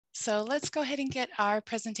So let's go ahead and get our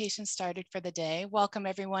presentation started for the day. Welcome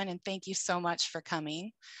everyone, and thank you so much for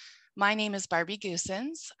coming. My name is Barbie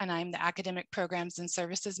Goosens, and I'm the Academic Programs and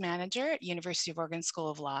Services Manager at University of Oregon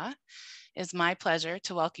School of Law. It is my pleasure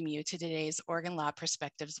to welcome you to today's Oregon Law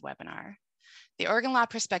Perspectives webinar. The Oregon Law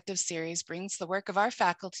Perspectives series brings the work of our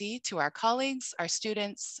faculty to our colleagues, our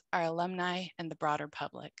students, our alumni, and the broader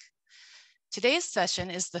public. Today's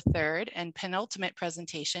session is the third and penultimate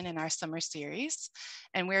presentation in our summer series,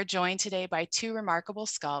 and we're joined today by two remarkable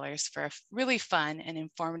scholars for a really fun and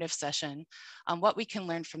informative session on what we can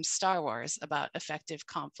learn from Star Wars about effective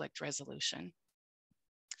conflict resolution.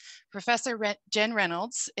 Professor Jen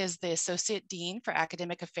Reynolds is the Associate Dean for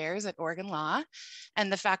Academic Affairs at Oregon Law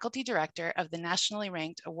and the Faculty Director of the nationally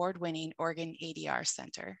ranked award-winning Oregon ADR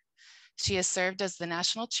Center. She has served as the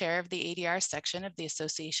National Chair of the ADR section of the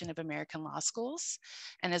Association of American Law Schools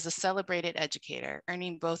and is a celebrated educator,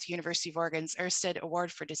 earning both University of Oregon's Oersted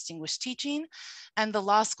Award for Distinguished Teaching and the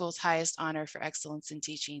law school's highest honor for excellence in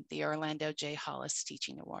teaching, the Orlando J. Hollis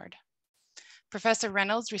Teaching Award. Professor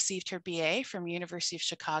Reynolds received her BA from University of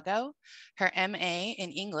Chicago, her MA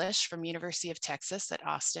in English from University of Texas at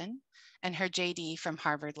Austin, and her JD from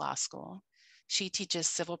Harvard Law School. She teaches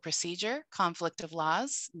civil procedure, conflict of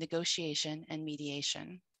laws, negotiation, and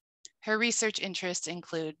mediation. Her research interests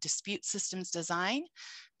include dispute systems design,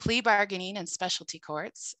 plea bargaining and specialty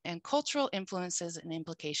courts, and cultural influences and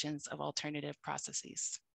implications of alternative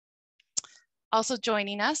processes. Also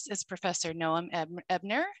joining us is Professor Noam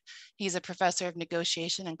Ebner. He's a professor of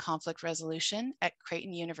negotiation and conflict resolution at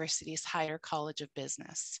Creighton University's Higher College of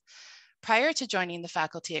Business. Prior to joining the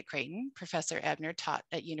faculty at Creighton, Professor Ebner taught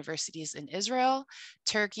at universities in Israel,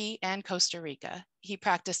 Turkey, and Costa Rica. He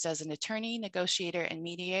practiced as an attorney, negotiator, and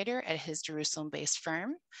mediator at his Jerusalem-based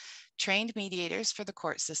firm, trained mediators for the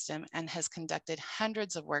court system, and has conducted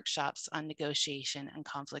hundreds of workshops on negotiation and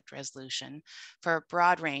conflict resolution for a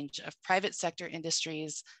broad range of private sector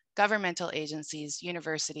industries, governmental agencies,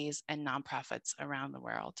 universities, and nonprofits around the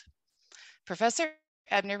world. Professor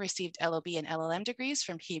Ebner received LLB and LLM degrees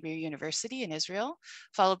from Hebrew University in Israel,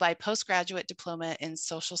 followed by postgraduate diploma in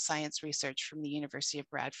social science research from the University of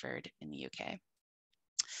Bradford in the UK.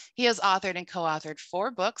 He has authored and co-authored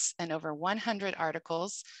 4 books and over 100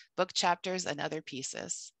 articles, book chapters, and other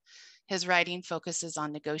pieces. His writing focuses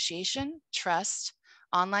on negotiation, trust,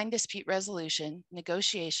 online dispute resolution,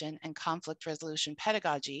 negotiation, and conflict resolution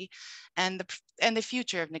pedagogy, and the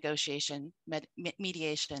future of negotiation,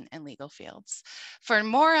 mediation, and legal fields. For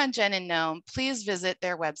more on Jen and Noam, please visit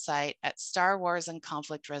their website at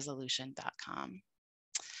starwarsandconflictresolution.com.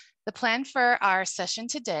 The plan for our session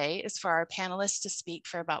today is for our panelists to speak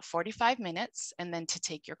for about 45 minutes and then to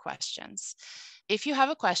take your questions. If you have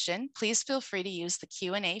a question, please feel free to use the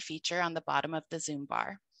Q&A feature on the bottom of the Zoom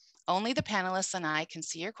bar. Only the panelists and I can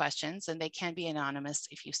see your questions, and they can be anonymous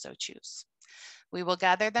if you so choose. We will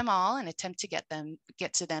gather them all and attempt to get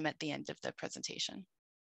to them at the end of the presentation.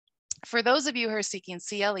 For those of you who are seeking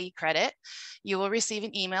CLE credit, you will receive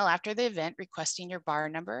an email after the event requesting your bar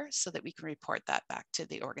number so that we can report that back to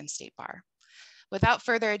the Oregon State Bar. Without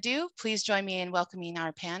further ado, please join me in welcoming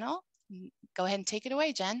our panel. Go ahead and take it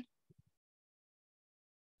away, Jen.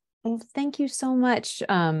 Well, thank you so much.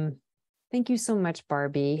 Thank you so much,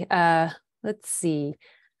 Barbie. Let's see.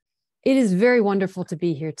 It is very wonderful to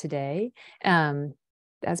be here today.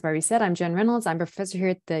 As Barbie said, I'm Jen Reynolds. I'm a professor here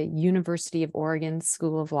at the University of Oregon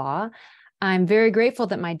School of Law. I'm very grateful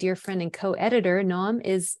that my dear friend and co-editor, Noam,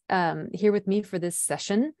 is here with me for this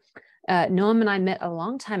session. Noam and I met a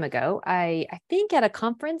long time ago, I think at a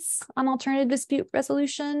conference on alternative dispute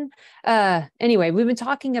resolution. Anyway, we've been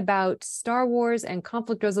talking about Star Wars and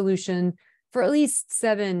conflict resolution for at least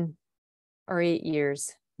 7 or 8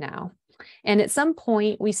 years now. And at some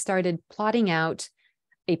point, we started plotting out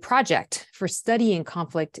a project for studying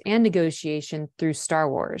conflict and negotiation through Star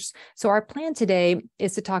Wars. So our plan today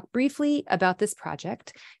is to talk briefly about this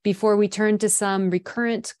project before we turn to some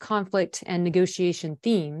recurrent conflict and negotiation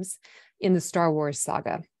themes in the Star Wars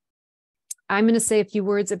saga. I'm going to say a few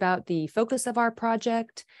words about the focus of our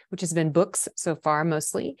project, which has been books so far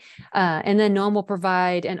mostly, and then Noam will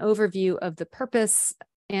provide an overview of the purpose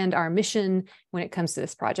and our mission when it comes to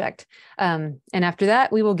this project. And after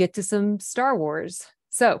that, we will get to some Star Wars.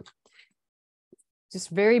 So just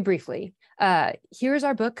very briefly, here's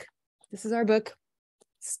our book. This is our book,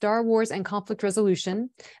 Star Wars and Conflict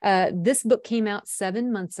Resolution. This book came out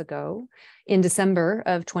 7 months ago in December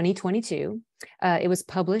of 2022. It was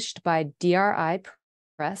published by DRI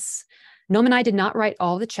Press. Noam and I did not write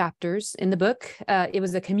all the chapters in the book. It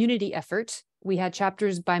was a community effort. We had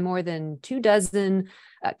chapters by more than 24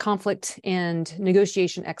 conflict and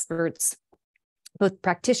negotiation experts both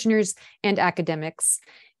practitioners and academics.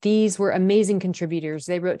 These were amazing contributors.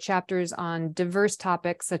 They wrote chapters on diverse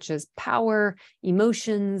topics such as power,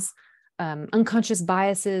 emotions, unconscious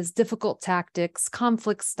biases, difficult tactics,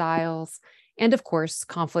 conflict styles, and of course,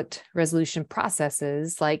 conflict resolution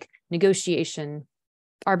processes like negotiation,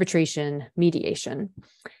 arbitration, mediation.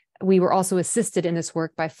 We were also assisted in this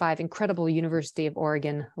work by 5 incredible University of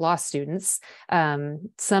Oregon law students. A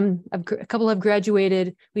couple have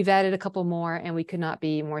graduated, we've added a couple more, and we could not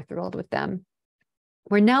be more thrilled with them.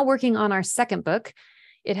 We're now working on our second book.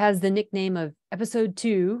 It has the nickname of Episode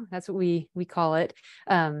 2. That's what we call it.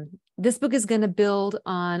 This book is going to build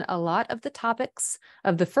on a lot of the topics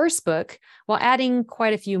of the first book while adding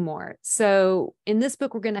quite a few more. So in this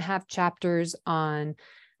book, we're going to have chapters on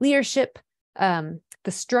leadership, the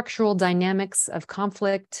structural dynamics of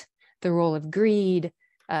conflict, the role of greed,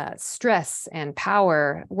 stress and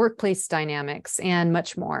power, workplace dynamics, and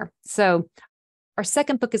much more. So our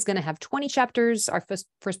second book is going to have 20 chapters. Our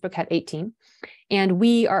first book had 18. And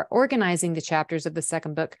we are organizing the chapters of the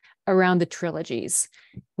second book around the trilogies.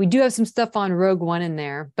 We do have some stuff on Rogue One in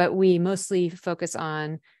there, but we mostly focus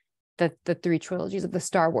on the 3 trilogies of the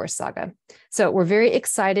Star Wars saga. So we're very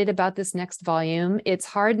excited about this next volume. It's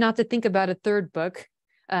hard not to think about a third book,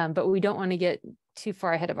 but we don't want to get too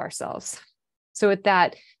far ahead of ourselves. So with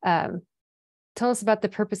that, tell us about the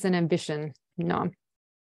purpose and ambition, Noam.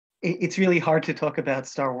 It's really hard to talk about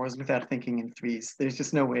Star Wars without thinking in threes. There's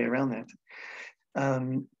just no way around that.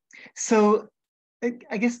 So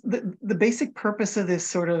I guess the basic purpose of this,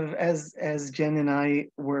 sort of as Jen and I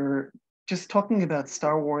were just talking about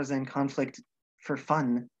Star Wars and conflict for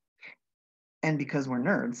fun, and because we're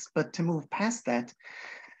nerds, but to move past that,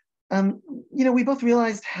 we both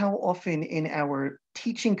realized how often in our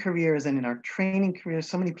teaching careers and in our training careers,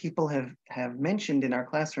 so many people have mentioned in our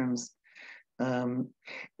classrooms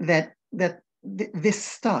that this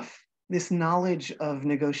stuff, this knowledge of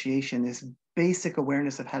negotiation, this basic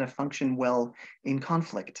awareness of how to function well in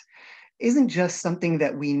conflict, isn't just something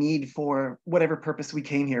that we need for whatever purpose we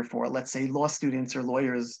came here for. Let's say law students or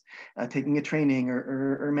lawyers taking a training,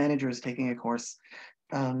 or managers taking a course.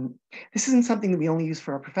 This isn't something that we only use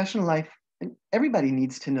for our professional life. And everybody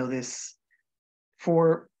needs to know this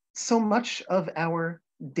for so much of our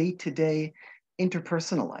day-to-day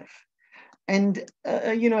interpersonal life. And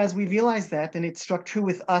as we realized that, and it struck true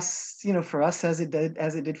with us, for us as it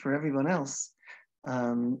did for everyone else.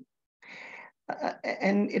 And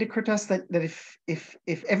it occurred to us that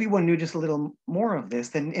if everyone knew just a little more of this,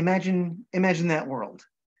 then imagine that world.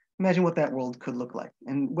 Imagine what that world could look like.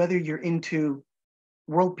 And whether you're into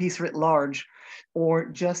world peace writ large, or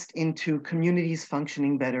just into communities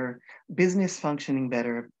functioning better, business functioning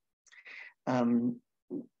better, the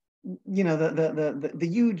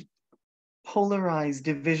huge polarized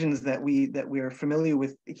divisions that we are familiar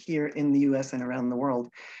with here in the US and around the world,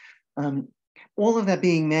 all of that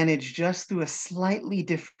being managed just through a slightly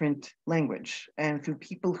different language and through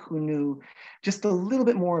people who knew just a little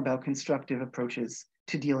bit more about constructive approaches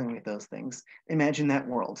to dealing with those things. Imagine that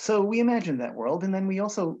world. So we imagined that world, and then we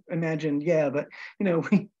also imagined,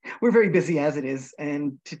 we're very busy as it is,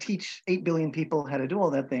 and to teach 8 billion people how to do all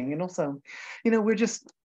that thing, and also, we're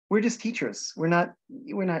just teachers. We're not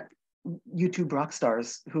YouTube rock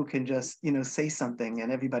stars who can just say something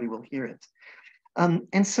and everybody will hear it.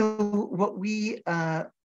 And so what we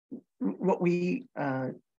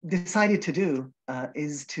decided to do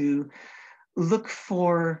is to look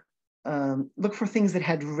for things that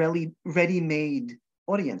had really ready-made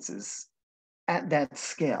audiences at that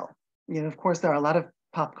scale. Of course, there are a lot of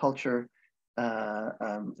pop culture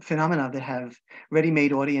phenomena that have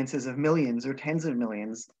ready-made audiences of millions or tens of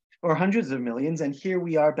millions or hundreds of millions. And here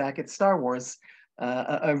we are back at Star Wars,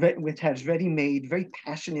 which has ready-made, very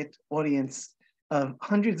passionate audience of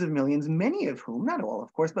hundreds of millions, many of whom, not all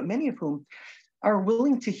of course, but many of whom are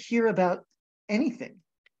willing to hear about anything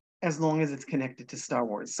as long as it's connected to Star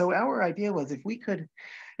Wars. So our idea was, if we could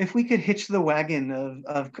hitch the wagon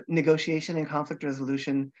of negotiation and conflict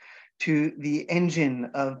resolution to the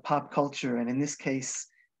engine of pop culture, and in this case,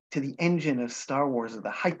 to the engine of Star Wars, or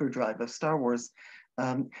the hyperdrive of Star Wars,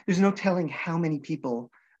 there's no telling how many people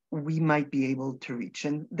we might be able to reach.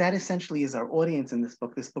 And that essentially is our audience in this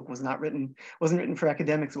book. This book wasn't written for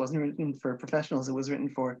academics, it wasn't written for professionals, it was written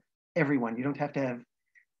for everyone. You don't have to have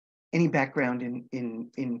any background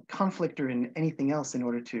in conflict or in anything else in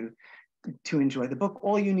order to enjoy the book.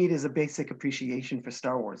 All you need is a basic appreciation for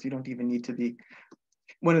Star Wars. You don't even need to be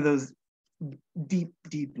one of those deep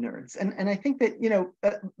nerds. And I think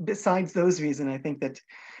that, besides those reasons, I think that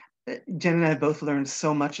Jen and I both learned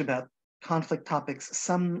so much about conflict topics,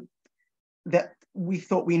 some that we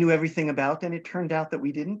thought we knew everything about, and it turned out that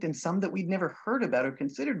we didn't, and some that we'd never heard about or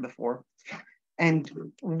considered before. And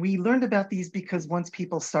we learned about these because once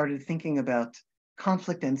people started thinking about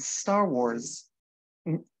conflict and Star Wars,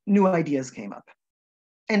 new ideas came up.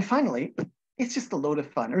 And finally, it's just a load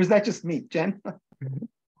of fun. Or is that just me, Jen?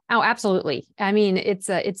 Oh, absolutely. I mean, it's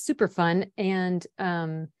super fun. And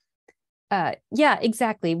yeah,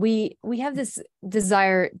 exactly. We have this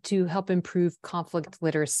desire to help improve conflict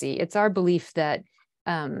literacy. It's our belief that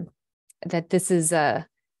that this is the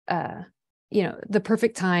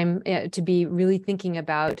perfect time to be really thinking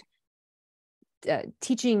about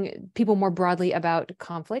teaching people more broadly about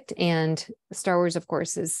conflict, and Star Wars, of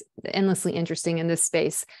course, is endlessly interesting in this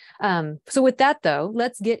space. So with that, though,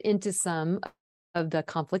 let's get into some of the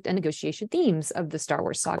conflict and negotiation themes of the Star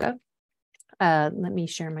Wars saga. Let me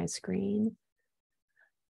share my screen.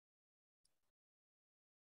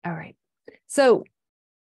 All right. So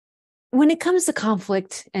when it comes to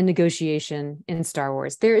conflict and negotiation in Star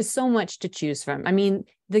Wars, there is so much to choose from. I mean,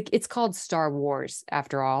 it's called Star Wars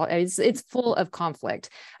after all. It's full of conflict.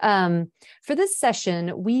 For this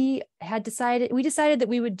session, we decided that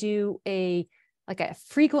we would do a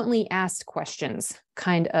frequently asked questions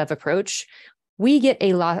kind of approach. We get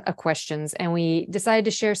a lot of questions, and we decided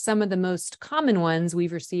to share some of the most common ones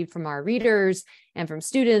we've received from our readers and from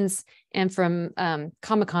students and from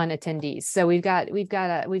Comic-Con attendees. So we've got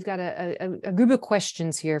a group of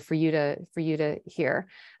questions here for you to hear.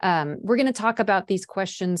 We're going to talk about these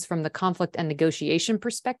questions from the conflict and negotiation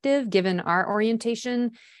perspective. Given our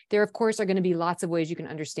orientation, there of course are going to be lots of ways you can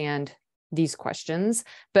understand these questions,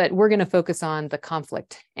 but we're going to focus on the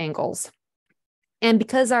conflict angles. And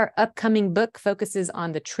because our upcoming book focuses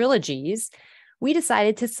on the trilogies, we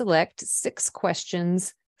decided to select 6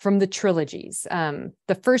 questions from the trilogies.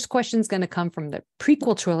 The first question is going to come from the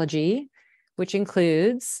prequel trilogy, which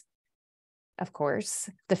includes, of course,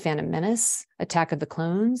 The Phantom Menace, Attack of the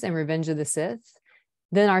Clones, and Revenge of the Sith.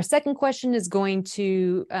 Then our second question is going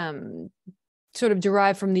to sort of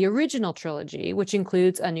derive from the original trilogy, which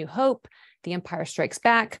includes A New Hope, The Empire Strikes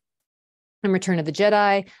Back, and Return of the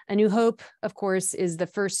Jedi. A New Hope, of course, is the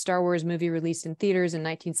first Star Wars movie released in theaters in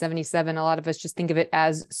 1977. A lot of us just think of it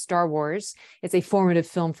as Star Wars. It's a formative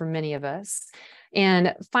film for many of us.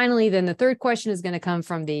 And finally, then the third question is going to come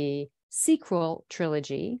from the sequel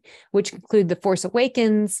trilogy, which include The Force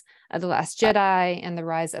Awakens, The Last Jedi, and The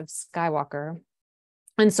Rise of Skywalker,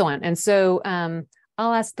 and so on. And so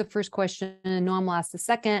I'll ask the first question, Noam will ask the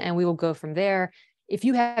second, and we will go from there. If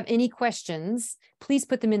you have any questions, please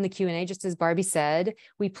put them in the Q&A, just as Barbie said.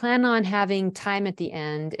 We plan on having time at the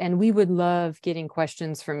end, and we would love getting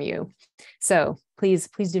questions from you. So please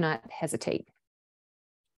do not hesitate.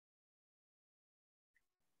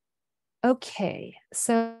 Okay,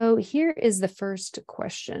 so here is the first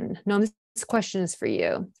question. Noam, this question is for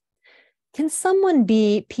you. Can someone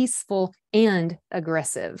be peaceful and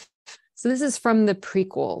aggressive? So this is from the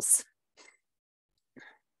prequels.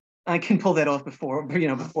 I can pull that off before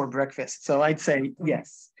breakfast. So I'd say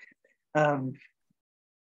yes.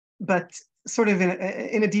 But sort of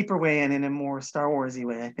in a deeper way and in a more Star Warsy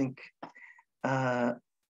way, I think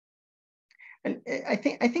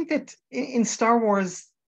that in Star Wars,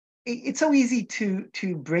 it's so easy to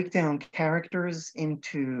break down characters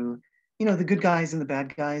into, the good guys and the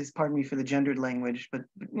bad guys. Pardon me for the gendered language, but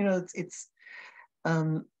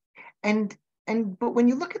but when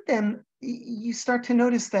you look at them, you start to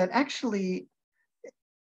notice that actually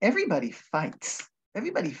everybody fights.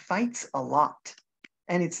 Everybody fights a lot.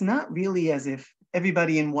 And it's not really as if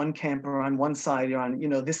everybody in one camp or on one side or on,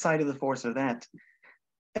 this side of the Force or that.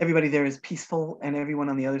 Everybody there is peaceful and everyone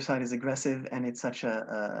on the other side is aggressive, and it's such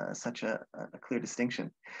a clear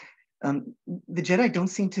distinction. The Jedi don't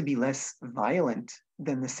seem to be less violent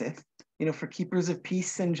than the Sith. For keepers of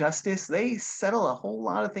peace and justice, they settle a whole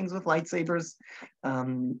lot of things with lightsabers.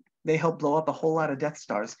 They help blow up a whole lot of Death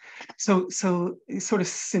Stars. So sort of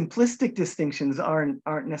simplistic distinctions aren't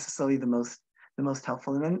necessarily the most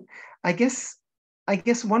helpful. And then I guess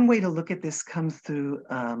one way to look at this comes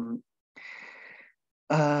through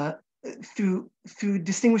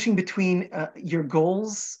distinguishing between your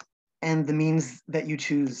goals and the means that you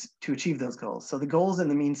choose to achieve those goals. So the goals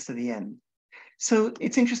and the means to the end. So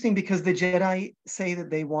it's interesting because the Jedi say that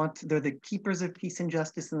they're the keepers of peace and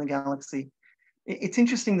justice in the galaxy. It's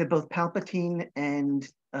interesting that both Palpatine and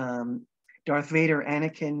Darth Vader,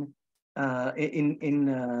 Anakin,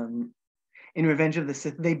 in Revenge of the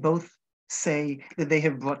Sith, they both say that they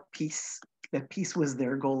have brought peace, that peace was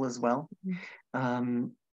their goal as well. Mm-hmm.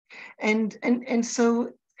 And so,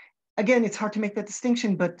 again, it's hard to make that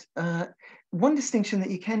distinction, but one distinction that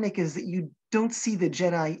you can make is that you don't see the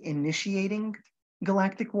Jedi initiating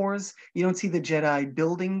galactic wars. You don't see the Jedi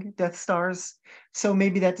building Death Stars. So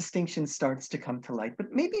maybe that distinction starts to come to light.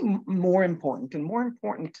 But maybe more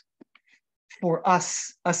important for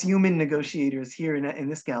us human negotiators here in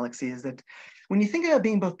this galaxy is that when you think about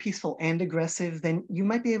being both peaceful and aggressive, then you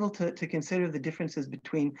might be able to consider the differences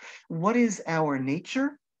between what is our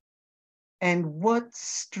nature and what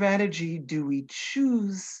strategy do we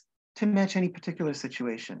choose to match any particular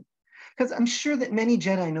situation. Because I'm sure that many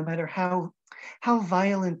Jedi, no matter how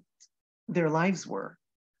violent their lives were,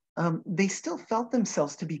 they still felt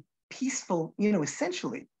themselves to be peaceful,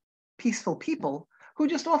 essentially peaceful people who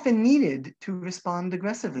just often needed to respond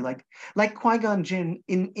aggressively, like Qui-Gon Jinn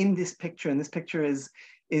in this picture. And this picture is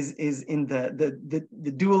in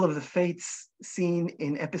the Duel of the Fates scene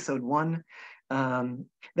in Episode 1.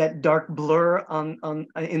 That dark blur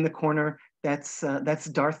in the corner, that's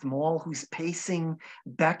Darth Maul, who's pacing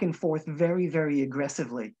back and forth very, very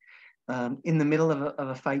aggressively in the middle of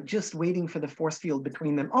a fight, just waiting for the force field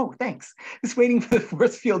between them. Oh, thanks. Just waiting for the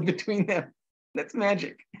force field between them. That's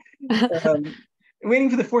magic.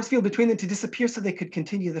 Waiting for the force field between them to disappear so they could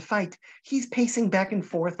continue the fight. He's pacing back and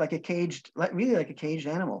forth like a caged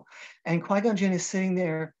animal. And Qui-Gon Jinn is sitting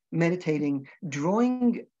there meditating,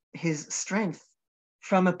 drawing his strength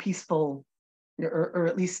from a peaceful, or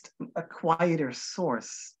at least a quieter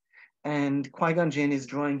source. And Qui-Gon Jinn is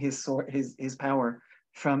drawing his power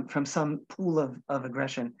from some pool of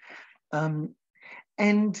aggression. And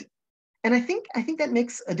I think that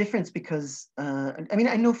makes a difference because, I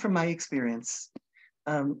know from my experience,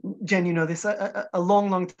 Jen, you know this, a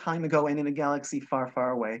long time ago and in a galaxy far, far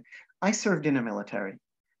away, I served in a military.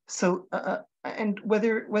 So, and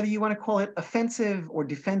whether you want to call it offensive or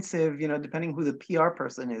defensive, depending who the PR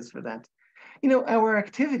person is for that, our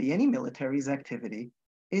activity, any military's activity,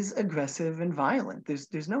 is aggressive and violent.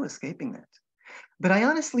 There's no escaping that. But I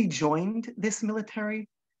honestly joined this military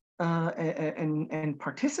and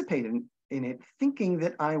participated in it, thinking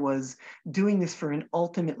that I was doing this for an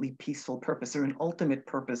ultimately peaceful purpose or an ultimate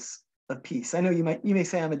purpose of peace. I know you may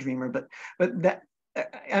say I'm a dreamer, but that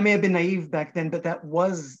I may have been naive back then, but that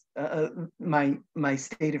was my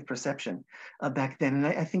state of perception back then. And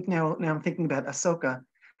I think now I'm thinking about Ahsoka,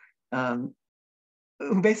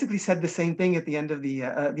 who basically said the same thing at the end of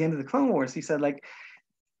the Clone Wars. He said, like,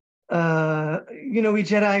 we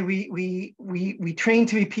Jedi, we train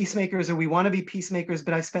to be peacemakers, or we want to be peacemakers,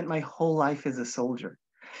 but I spent my whole life as a soldier.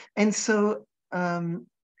 And so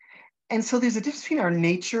there's a difference between our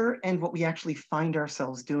nature and what we actually find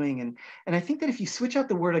ourselves doing. And I think that if you switch out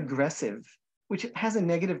the word aggressive, which has a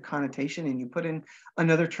negative connotation, and you put in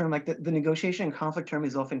another term, like the negotiation and conflict term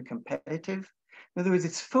is often competitive. In other words,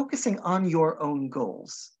 it's focusing on your own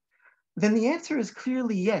goals. Then the answer is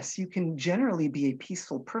clearly yes, you can generally be a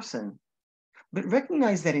peaceful person, but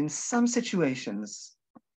recognize that in some situations,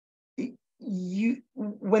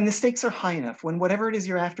 when the stakes are high enough, when whatever it is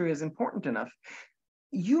you're after is important enough,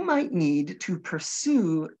 you might need to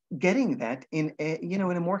pursue getting that in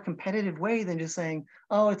a more competitive way than just saying,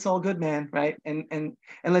 oh, it's all good, man, right? And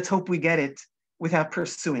let's hope we get it, without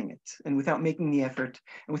pursuing it and without making the effort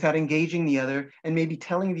and without engaging the other and maybe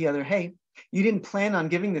telling the other, hey, you didn't plan on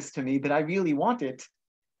giving this to me, but I really want it.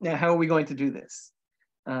 Now, how are we going to do this?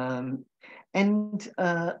 And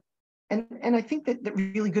I think that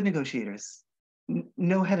really good negotiators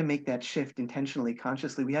know how to make that shift intentionally,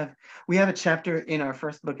 consciously. We have a chapter in our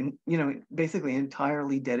first book, and basically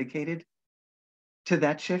entirely dedicated to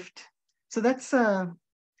that shift. So that's so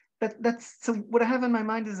what I have in my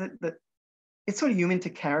mind is that it's sort of human to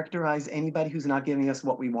characterize anybody who's not giving us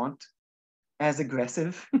what we want as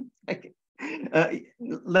aggressive,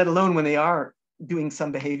 let alone when they are doing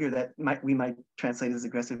some behavior that we might translate as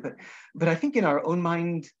aggressive. But I think in our own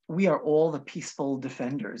mind, we are all the peaceful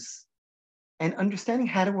defenders. And understanding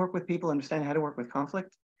how to work with people, understanding how to work with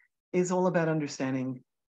conflict, is all about understanding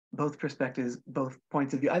both perspectives, both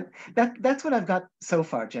points of view. That's what I've got so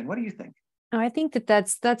far, Jen. What do you think? I think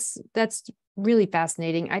that's really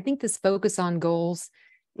fascinating. I think this focus on goals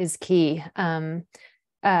is key. Some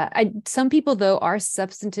people, though, are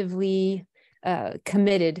substantively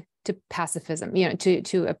committed to pacifism,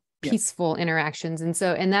 to a peaceful interactions, and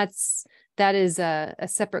that is a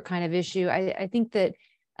separate kind of issue. I think that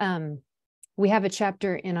we have a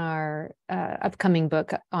chapter in our upcoming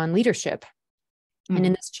book on leadership, and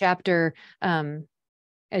in this chapter,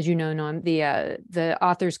 as you know, Noam, the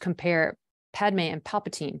authors compare Padme and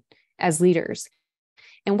Palpatine as leaders.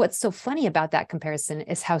 And what's so funny about that comparison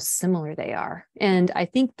is how similar they are. And I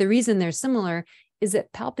think the reason they're similar is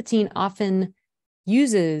that Palpatine often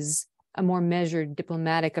uses a more measured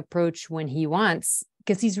diplomatic approach when he wants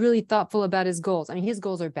because he's really thoughtful about his goals. I mean, his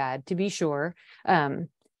goals are bad, to be sure.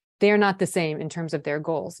 They're not the same in terms of their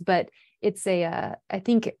goals, but it's I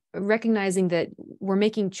think recognizing that we're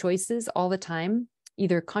making choices all the time,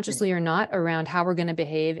 either consciously or not, around how we're going to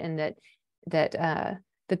behave, and that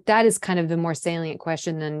is kind of the more salient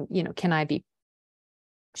question than, can I be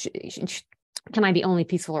only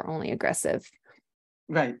peaceful or only aggressive?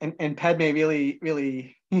 Right. And Padme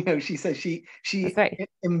really, she says she right.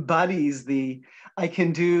 embodies I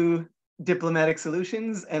can do diplomatic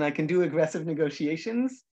solutions and I can do aggressive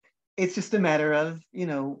negotiations. It's just a matter of,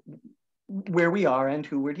 where we are and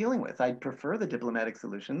who we're dealing with. I'd prefer the diplomatic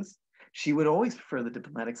solutions. She would always prefer the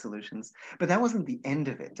diplomatic solutions, but that wasn't the end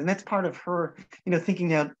of it. And that's part of her, thinking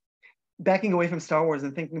now, backing away from Star Wars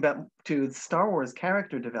and thinking about to Star Wars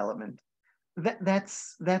character development.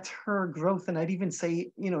 That's her growth. And I'd even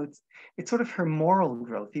say, it's sort of her moral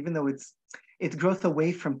growth, even though it's growth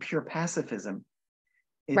away from pure pacifism.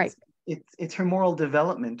 Right. It's her moral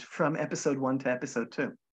development from episode 1 to episode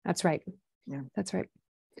 2. That's right. Yeah. That's right.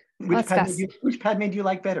 Which Padme do you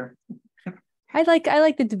like better? I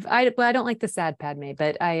don't like the sad Padme,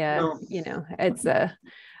 but it's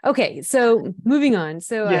okay. So moving on.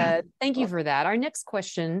 So thank you for that. Our next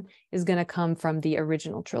question is going to come from the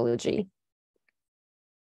original trilogy.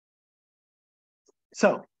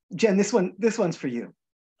 So Jen, this one's for you.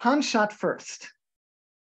 Han shot first.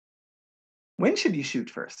 When should you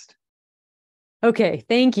shoot first? Okay,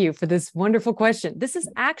 thank you for this wonderful question. This is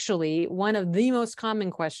actually one of the most common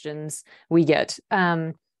questions we get.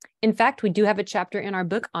 In fact, we do have a chapter in our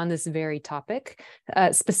book on this very topic,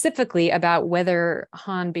 specifically about whether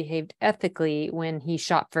Han behaved ethically when he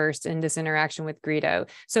shot first in this interaction with Greedo.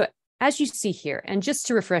 So as you see here, and just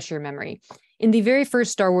to refresh your memory, in the very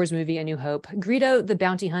first Star Wars movie, A New Hope, Greedo, the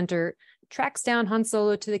bounty hunter, tracks down Han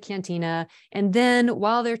Solo to the cantina, and then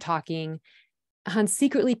while they're talking, Han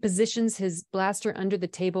secretly positions his blaster under the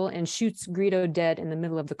table and shoots Greedo dead in the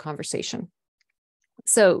middle of the conversation.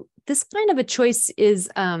 So this kind of a choice is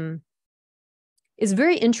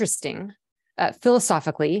very interesting,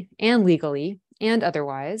 philosophically and legally and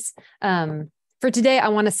otherwise. For today, I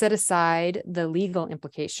want to set aside the legal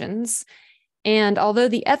implications. And although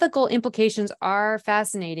the ethical implications are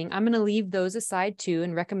fascinating, I'm going to leave those aside too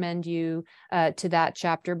and recommend you to that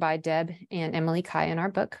chapter by Deb and Emily Kai in our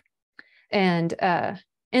book. And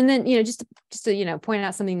then, just to point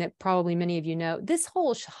out something that probably many of you know, this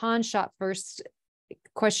whole Han shot first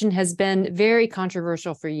question has been very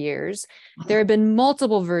controversial for years. There have been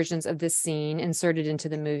multiple versions of this scene inserted into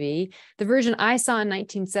the movie. The version I saw in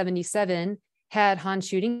 1977 had Han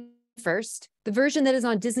shooting first. The version that is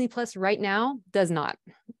on Disney Plus right now does not.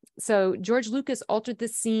 So George Lucas altered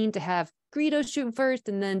this scene to have Greedo shoot first,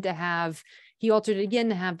 and then he altered it again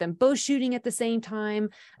to have them both shooting at the same time.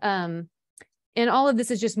 And all of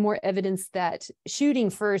this is just more evidence that shooting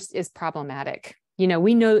first is problematic.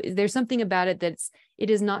 We know there's something about it it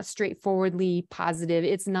is not straightforwardly positive.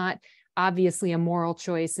 It's not obviously a moral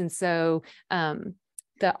choice. And so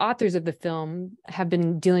the authors of the film have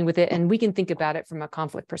been dealing with it, and we can think about it from a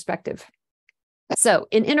conflict perspective. So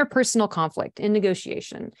in interpersonal conflict, in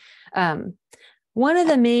negotiation, one of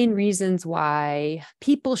the main reasons why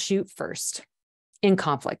people shoot first in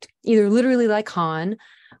conflict, either literally like Han,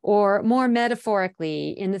 or more metaphorically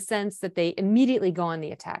in the sense that they immediately go on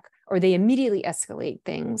the attack or they immediately escalate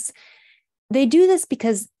things. They do this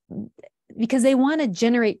because they want to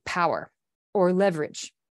generate power or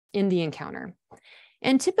leverage in the encounter.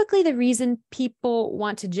 And typically the reason people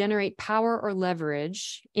want to generate power or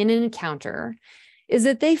leverage in an encounter is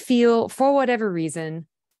that they feel, for whatever reason,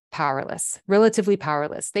 powerless, relatively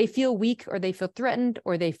powerless. They feel weak, or they feel threatened,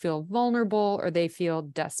 or they feel vulnerable, or they feel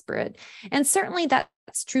desperate. And certainly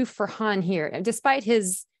that's true for Han here. Despite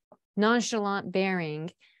his nonchalant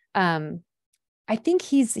bearing, I think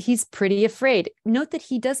he's pretty afraid. Note that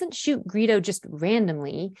he doesn't shoot Greedo just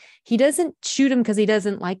randomly. He doesn't shoot him because he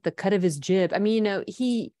doesn't like the cut of his jib. I mean,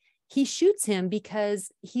 he shoots him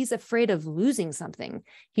because he's afraid of losing something.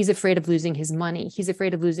 He's afraid of losing his money. He's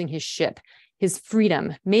afraid of losing his ship, his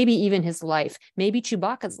freedom, maybe even his life, maybe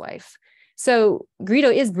Chewbacca's life. So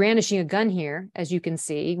Greedo is brandishing a gun here, as you can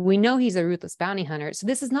see. We know he's a ruthless bounty hunter. So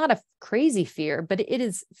this is not a crazy fear, but it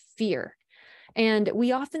is fear. And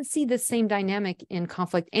we often see this same dynamic in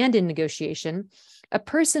conflict and in negotiation. A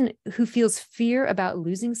person who feels fear about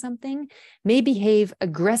losing something may behave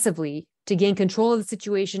aggressively to gain control of the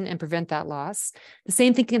situation and prevent that loss. The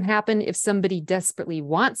same thing can happen if somebody desperately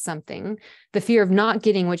wants something. The fear of not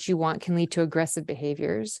getting what you want can lead to aggressive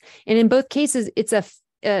behaviors. And in both cases,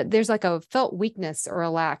 there's like a felt weakness or a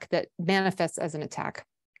lack that manifests as an attack.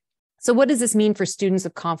 So what does this mean for students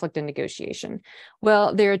of conflict and negotiation?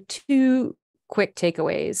 Well, there are two quick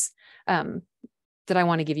takeaways that I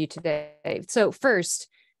want to give you today. So first,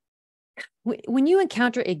 when you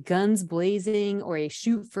encounter a guns blazing or a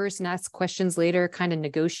shoot first and ask questions later kind of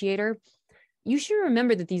negotiator, you should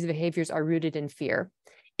remember that these behaviors are rooted in fear.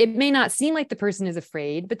 It may not seem like the person is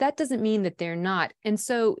afraid, but that doesn't mean that they're not. And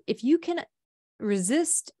so if you can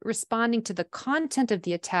resist responding to the content of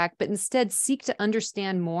the attack, but instead seek to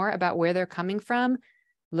understand more about where they're coming from,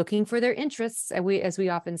 looking for their interests, as we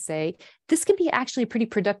often say, this can be actually a pretty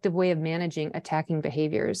productive way of managing attacking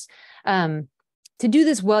behaviors. To do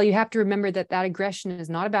this well, you have to remember that aggression is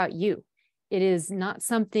not about you. It is not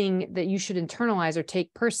something that you should internalize or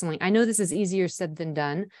take personally. I know this is easier said than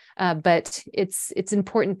done, but it's an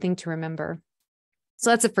important thing to remember. So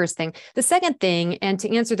that's the first thing. The second thing, and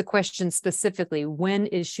to answer the question specifically, when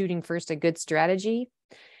is shooting first a good strategy?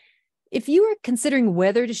 If you are considering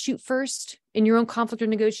whether to shoot first in your own conflict or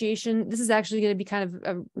negotiation, this is actually going to be kind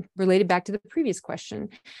of related back to the previous question.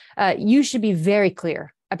 You should be very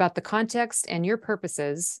clear about the context and your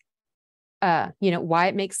purposes, why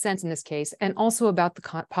it makes sense in this case, and also about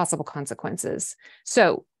the possible consequences.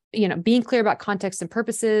 So, being clear about context and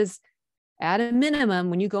purposes, at a minimum,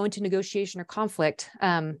 when you go into negotiation or conflict,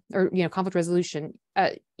 conflict resolution,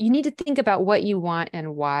 you need to think about what you want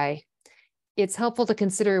and why. It's helpful to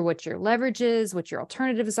consider what your leverage is, what your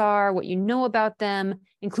alternatives are, what you know about them,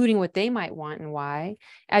 including what they might want and why,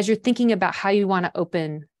 as you're thinking about how you want to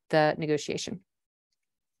open the negotiation.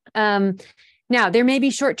 Now, there may be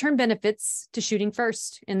short-term benefits to shooting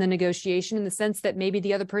first in the negotiation, in the sense that maybe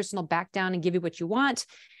the other person will back down and give you what you want.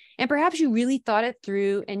 And perhaps you really thought it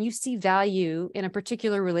through and you see value in a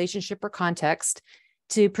particular relationship or context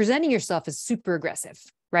to presenting yourself as super aggressive,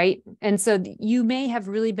 right? And so you may have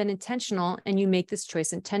really been intentional and you make this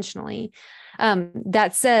choice intentionally.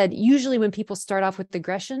 That said, usually when people start off with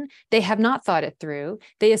aggression, they have not thought it through.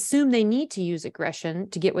 They assume they need to use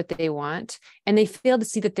aggression to get what they want, and they fail to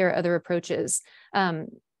see that there are other approaches.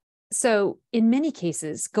 So in many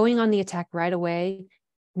cases, going on the attack right away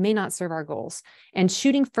may not serve our goals. And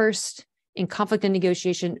shooting first in conflict and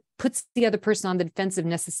negotiation puts the other person on the defensive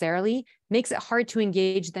necessarily, makes it hard to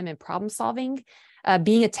engage them in problem solving.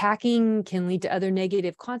 Being attacking can lead to other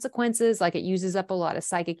negative consequences, like it uses up a lot of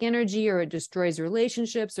psychic energy, or it destroys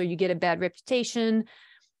relationships, or you get a bad reputation,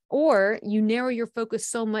 or you narrow your focus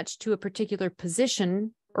so much to a particular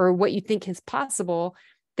position or what you think is possible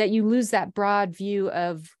that you lose that broad view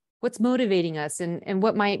of what's motivating us and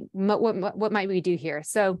what might we do here.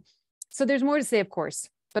 So there's more to say, of course,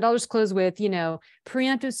 but I'll just close with,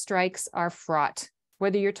 preemptive strikes are fraught,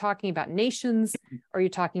 whether you're talking about nations or you're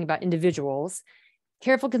talking about individuals.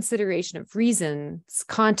 Careful consideration of reasons,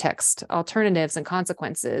 context, alternatives, and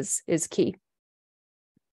consequences is key.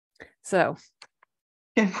 So.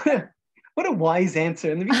 Yeah, what a wise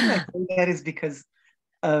answer. And the reason I say that is because,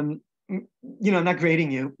 I'm not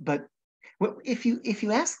grading you, but if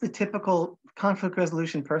you ask the typical conflict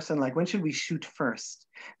resolution person, like, when should we shoot first?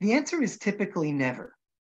 The answer is typically never.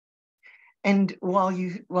 And while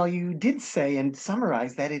you did say and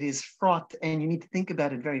summarize that it is fraught and you need to think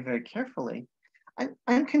about it very, very carefully,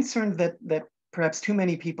 I'm concerned that perhaps too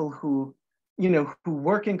many people who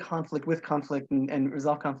work in conflict, with conflict, and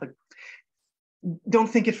resolve conflict don't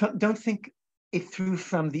think it through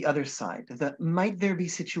from the other side. That might there be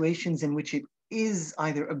situations in which it is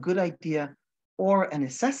either a good idea or a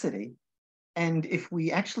necessity, and if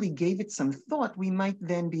we actually gave it some thought, we might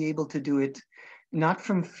then be able to do it not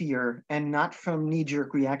from fear and not from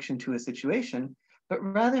knee-jerk reaction to a situation, but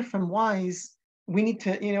rather from wise. We need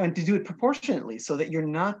to, and to do it proportionately, so that you're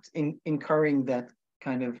not incurring that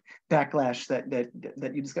kind of backlash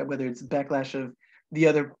that you described, whether it's backlash of the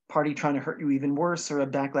other party trying to hurt you even worse, or a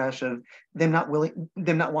backlash of them not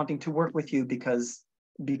wanting to work with you because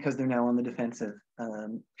they're now on the defensive.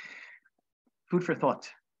 Food for thought.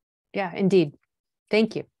 Yeah, indeed.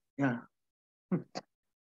 Thank you. Yeah.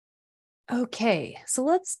 Okay, so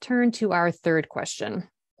let's turn to our third question.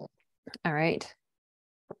 All right.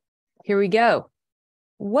 Here we go.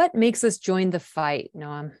 What makes us join the fight,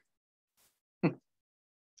 Noam?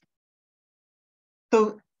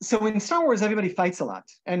 So in Star Wars, everybody fights a lot,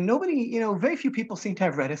 and nobody, very few people seem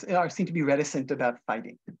to be reticent about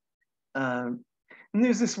fighting. And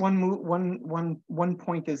there's this one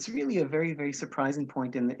point that's really a very, very surprising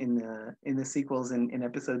point in the sequels in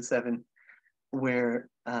Episode 7, where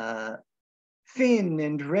Finn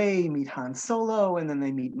and Rey meet Han Solo, and then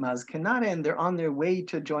they meet Maz Kanata, and they're on their way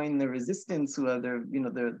to join the Resistance, who are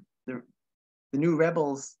the new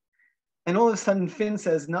rebels. And all of a sudden, Finn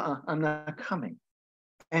says, "No, I'm not coming."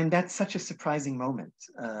 And that's such a surprising moment.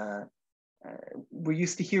 We're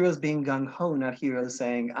used to heroes being gung-ho, not heroes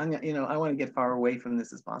saying, I want to get far away from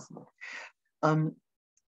this as possible.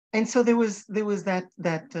 And so there was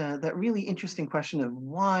that really interesting question of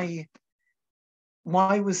why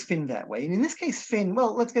was Finn that way? And in this case, Finn,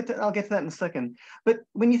 well, I'll get to that in a second. But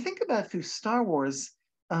when you think about through Star Wars,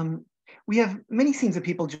 we have many scenes of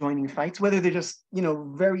people joining fights, whether they're just,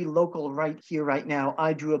 very local, right here, right now.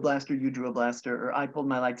 I drew a blaster, you drew a blaster, or I pulled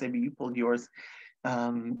my lightsaber, you pulled yours.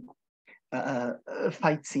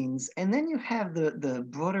 Fight scenes. And then you have the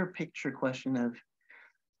broader picture question of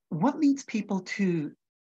what leads people to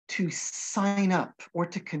sign up or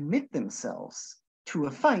to commit themselves to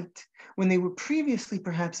a fight when they were previously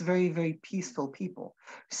perhaps very, very peaceful people.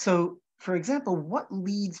 So, for example, what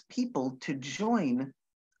leads people to join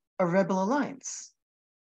a rebel alliance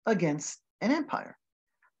against an empire?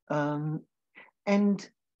 Conflict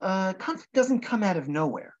doesn't come out of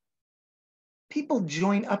nowhere. People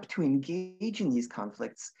join up to engage in these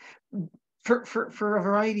conflicts for a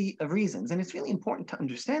variety of reasons. And it's really important to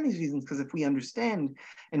understand these reasons, because if we understand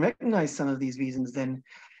and recognize some of these reasons, then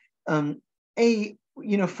we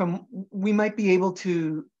might be able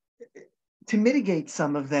to mitigate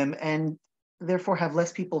some of them and therefore have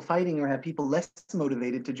less people fighting, or have people less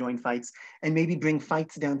motivated to join fights, and maybe bring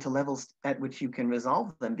fights down to levels at which you can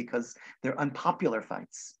resolve them because they're unpopular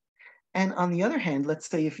fights. And on the other hand, let's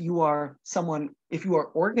say if you are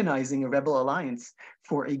organizing a rebel alliance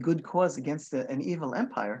for a good cause against an evil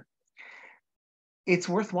empire, it's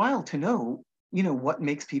worthwhile to know, what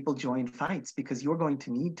makes people join fights, because you're going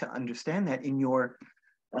to need to understand that in your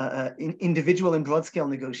in individual and broad scale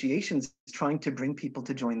negotiations, trying to bring people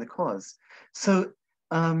to join the cause. So,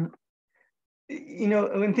 when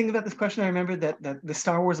thinking about this question, I remember that the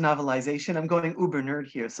Star Wars novelization, I'm going uber nerd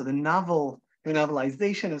here. So the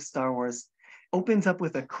novelization of Star Wars opens up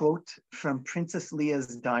with a quote from Princess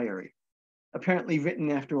Leia's diary, apparently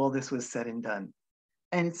written after all this was said and done.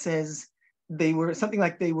 And it says they were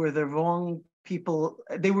the wrong people,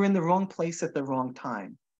 they were in the wrong place at the wrong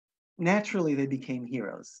time. Naturally, they became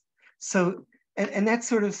heroes. So, and that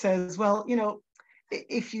sort of says, well,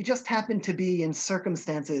 if you just happen to be in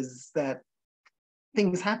circumstances that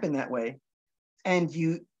things happen that way, and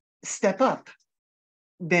you step up,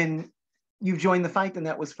 then you joined the fight, and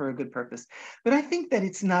that was for a good purpose. But I think that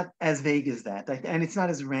it's not as vague as that, and it's not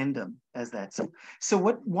as random as that. So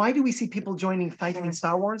why do we see people joining fights in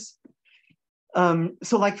Star Wars?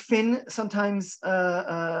 So like Finn, sometimes,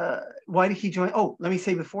 why did he join? Oh, let me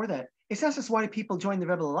say before that, it's not just why do people join the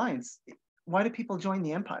Rebel Alliance, why do people join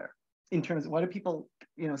the Empire? In terms of why do people,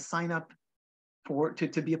 sign up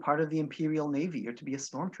to be a part of the Imperial Navy or to be a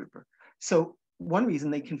stormtrooper? So one reason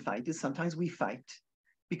they can fight is sometimes we fight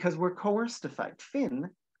because we're coerced to fight. Finn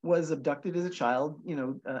was abducted as a child,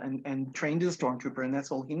 and trained as a stormtrooper, and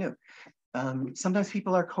that's all he knew. Sometimes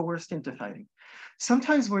people are coerced into fighting.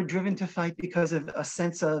 Sometimes we're driven to fight because of a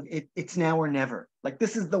sense of it's now or never. Like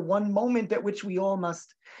this is the one moment at which we all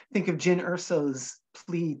must think of Jyn Erso's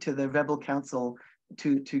plea to the Rebel Council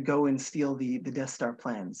to go and steal the Death Star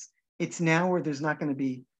plans. It's now or there's not going to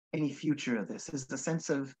be any future of this.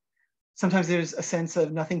 Sometimes there's a sense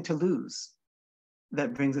of nothing to lose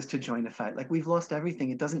that brings us to join a fight. Like we've lost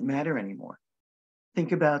everything. It doesn't matter anymore.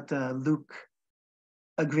 Think about Luke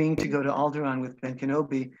agreeing to go to Alderaan with Ben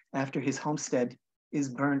Kenobi after his homestead is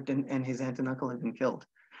burnt and his aunt and uncle have been killed.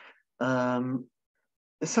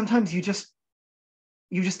 Sometimes you've just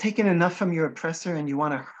taken enough from your oppressor and you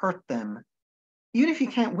want to hurt them, even if you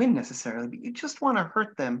can't win necessarily, but you just want to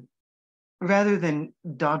hurt them rather than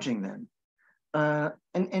dodging them.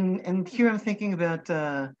 And here I'm thinking about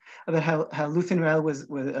how Luthen Rael was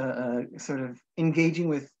sort of engaging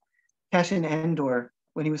with Cassian Andor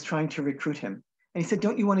when he was trying to recruit him. And he said,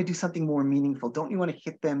 don't you want to do something more meaningful? Don't you want to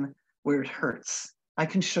hit them where it hurts? I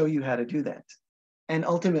can show you how to do that. And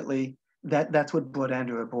ultimately, that's what brought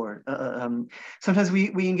Andor aboard. Sometimes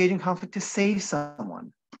we engage in conflict to save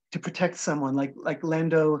someone, to protect someone, like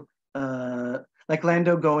Lando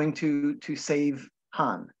going to save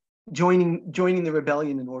Han, joining the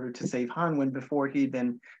rebellion in order to save Han, when before he'd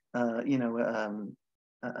been an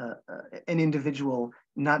individual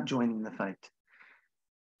not joining the fight.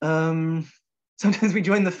 Sometimes we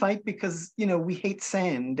join the fight because we hate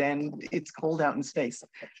sand and it's cold out in space.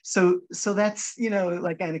 So that's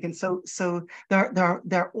like Anakin. So there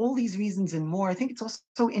are all these reasons and more. I think it's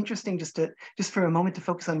also interesting just for a moment to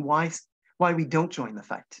focus on why we don't join the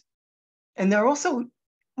fight. And there are also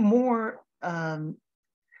more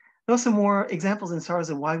There are also more examples in Star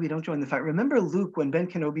Wars of why we don't join the fight. Remember Luke, when Ben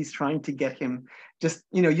Kenobi's trying to get him, just,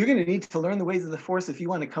 you're going to need to learn the ways of the Force if you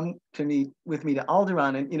want to come with me to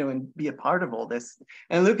Alderaan and, and be a part of all this.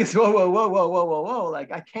 And Luke is, whoa, whoa, whoa, whoa, whoa, whoa, whoa.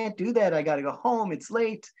 Like, I can't do that. I got to go home. It's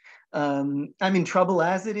late. I'm in trouble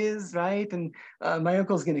as it is, right? And my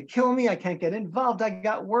uncle's going to kill me. I can't get involved. I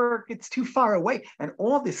got work. It's too far away. And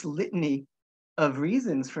all this litany of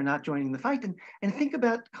reasons for not joining the fight. And think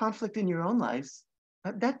about conflict in your own lives.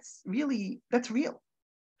 That's real.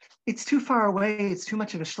 It's too far away. It's too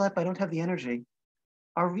much of a schlep. I don't have the energy.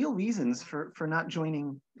 Are real reasons for not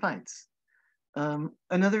joining fights.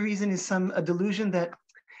 Another reason is a delusion that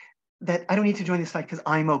I don't need to join this fight because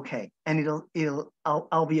I'm okay, and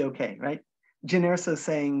I'll be okay, right? Jen Reynolds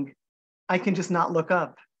saying, I can just not look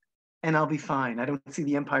up, and I'll be fine. I don't see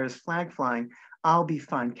the Empire's flag flying. I'll be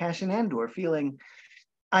fine. Cassian Andor feeling,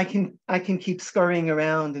 I can keep scurrying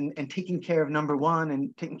around and taking care of number one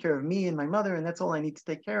and taking care of me and my mother, and that's all I need to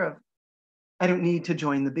take care of. I don't need to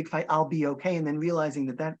join the big fight. I'll be okay. And then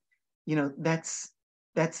realizing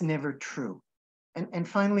that's never true. And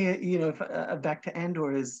finally, back to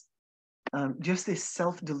Andor is just this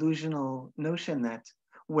self-delusional notion that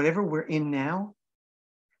whatever we're in now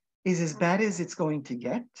is as bad as it's going to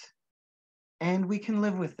get, and we can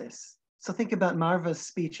live with this. So think about Marva's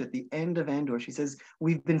speech at the end of Andor. She says,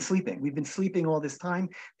 we've been sleeping all this time.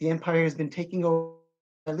 The Empire has been taking over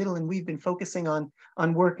a little, and we've been focusing on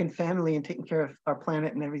work and family and taking care of our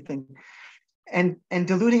planet and everything, and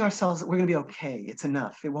deluding ourselves that we're going to be okay. It's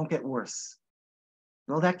enough. It won't get worse.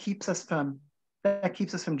 Well, that keeps us from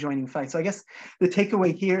joining fights. So I guess the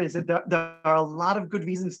takeaway here is that there are a lot of good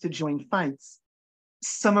reasons to join fights.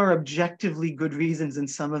 Some are objectively good reasons, and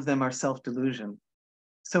some of them are self-delusion.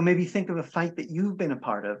 So maybe think of a fight that you've been a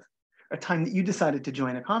part of, a time that you decided to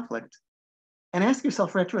join a conflict, and ask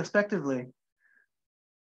yourself retrospectively,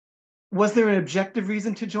 was there an objective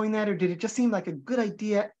reason to join that, or did it just seem like a good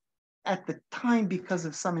idea at the time because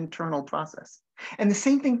of some internal process? And the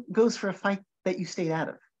same thing goes for a fight that you stayed out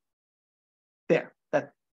of. There,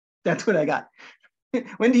 that's what I got.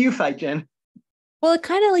 When do you fight, Jen? Well, it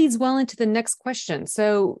kind of leads well into the next question.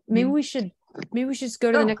 So maybe we should just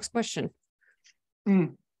go to the next question.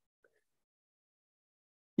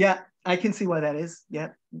 Yeah, I can see why that is. Yeah.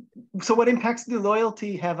 So what impacts do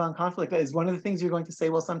loyalty have on conflict? Is one of the things you're going to say,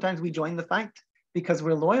 well, sometimes we join the fight because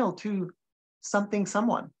we're loyal to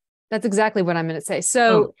someone. That's exactly what I'm going to say.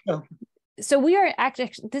 So we are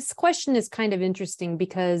actually, this question is kind of interesting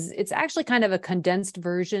because it's actually kind of a condensed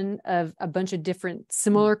version of a bunch of different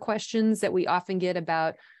similar questions that we often get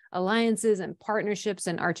about alliances and partnerships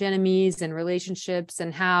and archenemies and relationships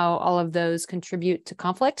and how all of those contribute to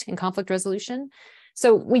conflict and conflict resolution.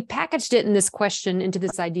 So we packaged it in this question into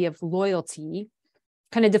this idea of loyalty,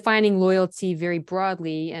 kind of defining loyalty very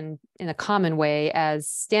broadly and in a common way as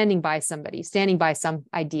standing by somebody, standing by some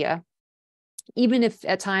idea, even if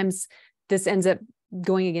at times this ends up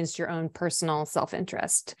going against your own personal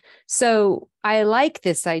self-interest. So I like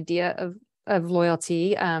this idea of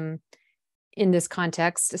loyalty in this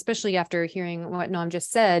context, especially after hearing what Noam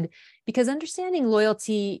just said, because understanding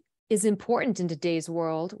loyalty is important in today's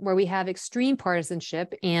world where we have extreme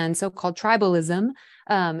partisanship and so-called tribalism.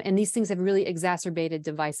 And these things have really exacerbated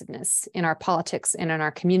divisiveness in our politics and in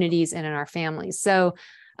our communities and in our families. So,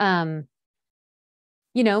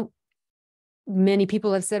 many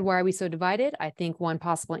people have said, why are we so divided? I think one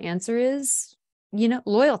possible answer is,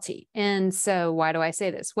 loyalty. And so why do I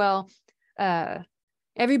say this? Well,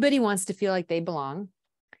 everybody wants to feel like they belong.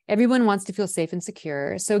 Everyone wants to feel safe and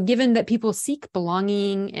secure. So given that people seek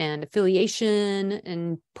belonging and affiliation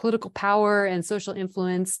and political power and social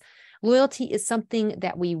influence, loyalty is something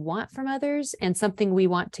that we want from others and something we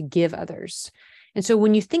want to give others. And so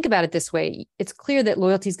when you think about it this way, it's clear that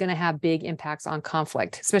loyalty is going to have big impacts on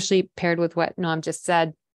conflict, especially paired with what Noam just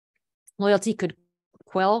said. Loyalty could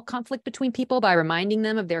quell conflict between people by reminding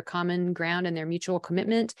them of their common ground and their mutual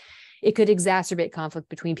commitment. It could exacerbate conflict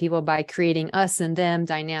between people by creating us and them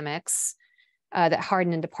dynamics that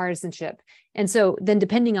harden into partisanship. And so then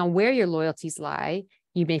depending on where your loyalties lie,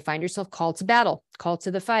 you may find yourself called to battle, called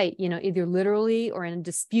to the fight, either literally or in a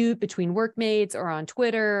dispute between workmates or on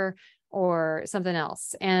Twitter or something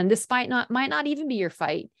else. And this might not even be your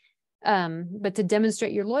fight, but to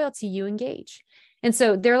demonstrate your loyalty, you engage. And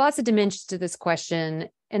so there are lots of dimensions to this question.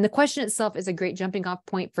 And the question itself is a great jumping off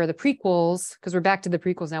point for the prequels, because we're back to the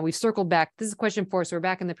prequels now. We've circled back. This is question 4, so we're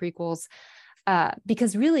back in the prequels.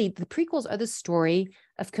 Because really, the prequels are the story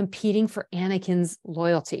of competing for Anakin's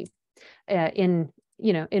loyalty in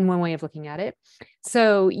one way of looking at it.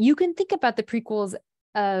 So you can think about the prequels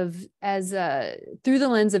through the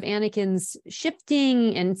lens of Anakin's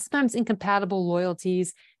shifting and sometimes incompatible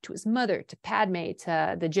loyalties to his mother, to Padme,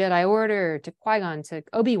 to the Jedi Order, to Qui-Gon, to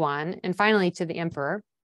Obi-Wan, and finally to the Emperor.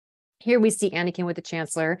 Here we see Anakin with the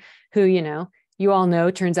Chancellor, who, you all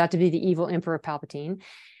know, turns out to be the evil Emperor Palpatine.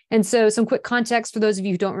 And so some quick context for those of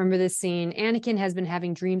you who don't remember this scene: Anakin has been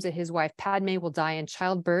having dreams that his wife Padme will die in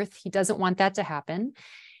childbirth. He doesn't want that to happen.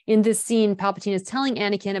 In this scene, Palpatine is telling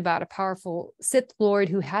Anakin about a powerful Sith Lord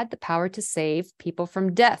who had the power to save people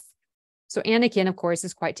from death. So Anakin, of course,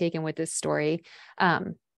 is quite taken with this story.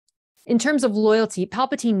 In terms of loyalty,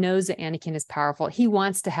 Palpatine knows that Anakin is powerful. He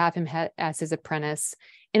wants to have him as his apprentice.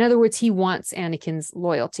 In other words, he wants Anakin's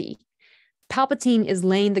loyalty. Palpatine is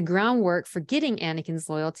laying the groundwork for getting Anakin's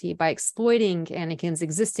loyalty by exploiting Anakin's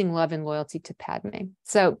existing love and loyalty to Padme.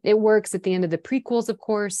 So it works at the end of the prequels, of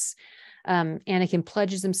course. Anakin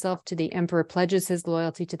pledges himself to the Emperor, pledges his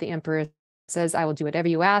loyalty to the Emperor, says, "I will do whatever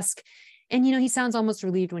you ask." And, he sounds almost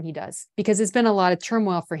relieved when he does, because it's been a lot of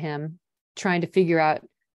turmoil for him trying to figure out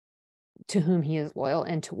to whom he is loyal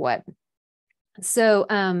and to what. So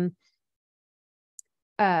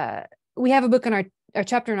we have a book in our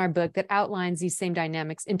chapter in our book that outlines these same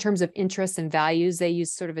dynamics in terms of interests and values. They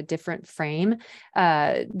use sort of a different frame.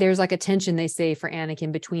 There's like a tension, they say, for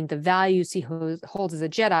Anakin between the values he holds as a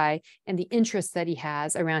Jedi and the interests that he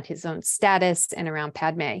has around his own status and around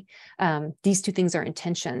Padme. These two things are in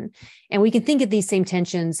tension. And we can think of these same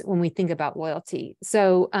tensions when we think about loyalty.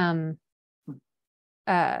 So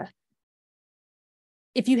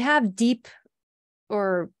if you have deep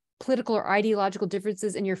or political or ideological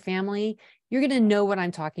differences in your family, you're going to know what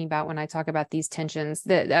I'm talking about when I talk about these tensions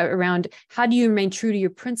that around how do you remain true to your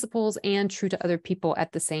principles and true to other people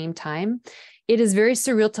at the same time. It is very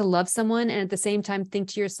surreal to love someone and at the same time think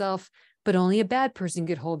to yourself, but only a bad person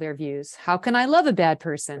could hold their views. How can I love a bad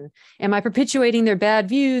person? Am I perpetuating their bad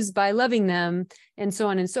views by loving them? And so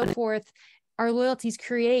on and so forth. Our loyalties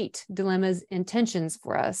create dilemmas and tensions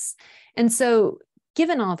for us. And so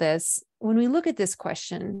given all this, when we look at this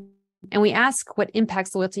question and we ask what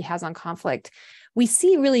impacts loyalty has on conflict, we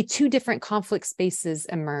see really two different conflict spaces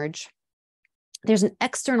emerge. There's an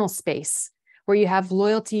external space where you have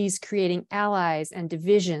loyalties creating allies and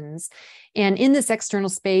divisions. And in this external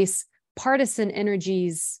space, partisan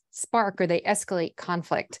energies spark or they escalate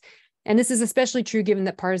conflict. And this is especially true given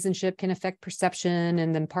that partisanship can affect perception,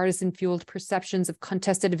 and then partisan-fueled perceptions of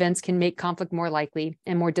contested events can make conflict more likely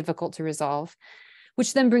and more difficult to resolve.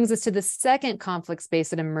 Which then brings us to the second conflict space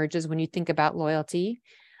that emerges when you think about loyalty,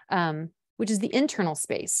 which is the internal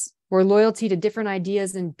space, where loyalty to different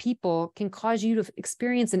ideas and people can cause you to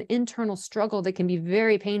experience an internal struggle that can be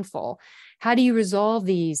very painful. How do you resolve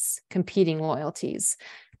these competing loyalties?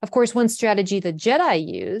 Of course, one strategy the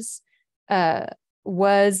Jedi used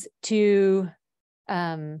was to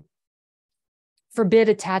forbid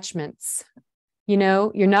attachments.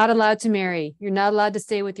 You're not allowed to marry. You're not allowed to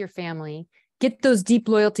stay with your family. Get those deep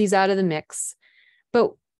loyalties out of the mix.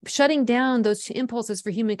 But shutting down those impulses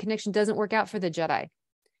for human connection doesn't work out for the Jedi.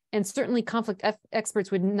 And certainly conflict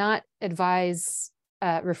experts would not advise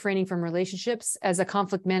refraining from relationships as a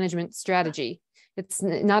conflict management strategy. It's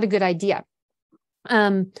not a good idea.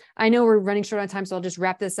 I know we're running short on time, so I'll just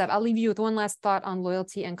wrap this up. I'll leave you with one last thought on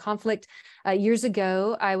loyalty and conflict. Years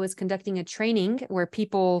ago, I was conducting a training where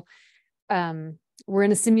people were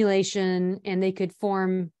in a simulation and they could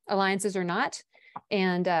form alliances or not.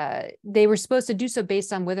 And they were supposed to do so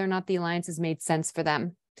based on whether or not the alliances made sense for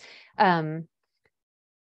them. One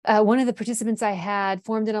of the participants I had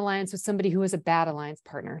formed an alliance with somebody who was a bad alliance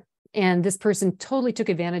partner. And this person totally took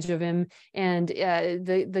advantage of him. And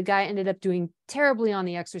the guy ended up doing terribly on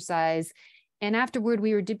the exercise. And afterward,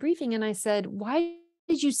 we were debriefing and I said, "Why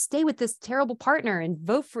did you stay with this terrible partner and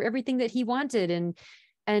vote for everything that he wanted?"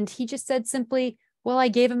 And he just said simply, "Well, I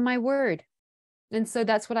gave him my word. And so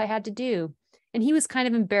that's what I had to do." And he was kind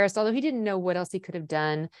of embarrassed, although he didn't know what else he could have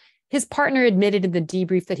done. His partner admitted in the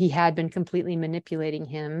debrief that he had been completely manipulating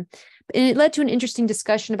him. And it led to an interesting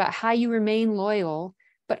discussion about how you remain loyal,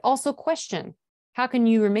 but also question. How can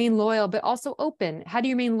you remain loyal, but also open? How do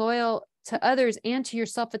you remain loyal to others and to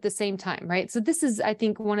yourself at the same time, right? So this is, I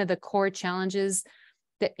think, one of the core challenges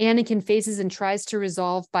that Anakin faces and tries to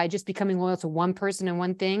resolve by just becoming loyal to one person and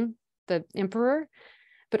one thing, the Emperor.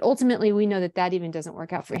 But ultimately, we know that that even doesn't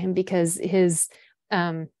work out for him because he's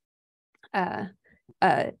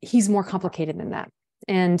more complicated than that.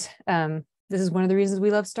 And this is one of the reasons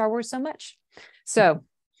we love Star Wars so much. So,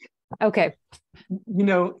 okay.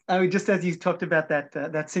 Just as you talked about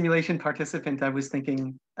that simulation participant, I was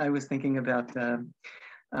thinking about Han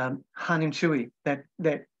and Chewie, that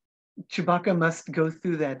Chewbacca must go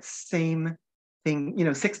through that same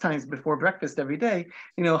thing, 6 times before breakfast every day,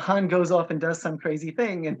 Han goes off and does some crazy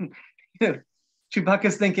thing, and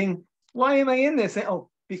Chewbacca's thinking, why am I in this? And, oh,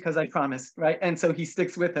 because I promised, right? And so he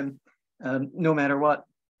sticks with him no matter what.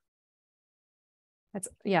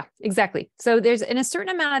 Yeah, exactly. So there's a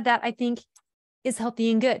certain amount of that I think is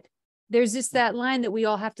healthy and good. There's just that line that we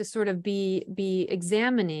all have to sort of be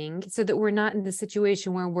examining so that we're not in the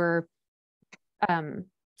situation where we're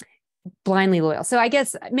blindly loyal. So I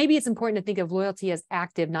guess maybe it's important to think of loyalty as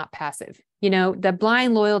active, not passive. The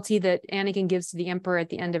blind loyalty that Anakin gives to the Emperor at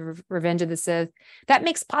the end of Revenge of the Sith, that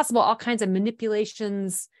makes possible all kinds of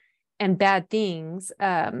manipulations and bad things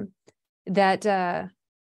that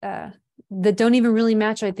don't even really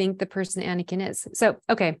match, I think, the person Anakin is. So,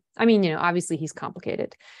 okay. I mean, obviously he's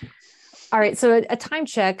complicated. All right. So a time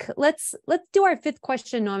check. Let's do our 5th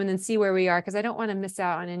question, Noam, and then see where we are, because I don't want to miss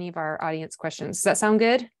out on any of our audience questions. Does that sound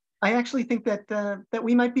good? I actually think that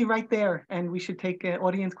we might be right there, and we should take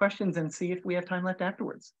audience questions and see if we have time left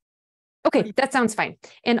afterwards. Okay, that sounds fine.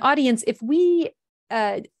 And audience, if we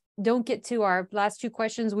don't get to our last 2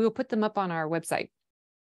 questions, we will put them up on our website,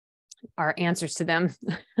 our answers to them,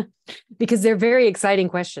 because they're very exciting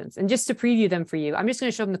questions. And just to preview them for you, I'm just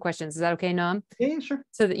going to show them the questions. Is that okay, Noam? Yeah, sure.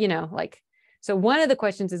 So that, so one of the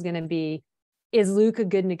questions is going to be, is Luke a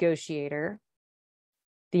good negotiator?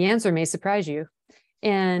 The answer may surprise you.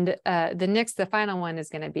 And the final one is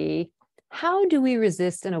going to be, how do we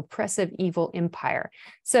resist an oppressive evil empire?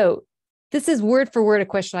 So this is word for word a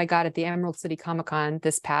question I got at the Emerald City Comic-Con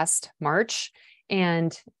this past March.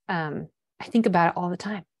 And I think about it all the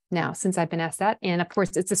time now since I've been asked that. And of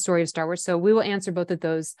course, it's a story of Star Wars. So we will answer both of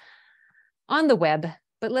those on the web,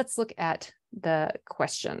 but let's look at the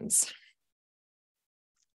questions.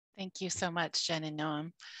 Thank you so much, Jen and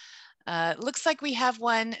Noam. Looks like we have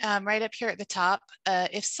one right up here at the top.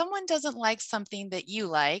 If someone doesn't like something that you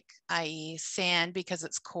like, i.e. sand because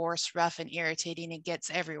it's coarse, rough, and irritating and gets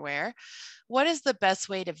everywhere, what is the best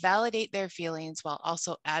way to validate their feelings while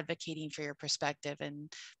also advocating for your perspective?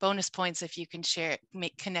 And bonus points if you can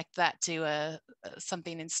connect that to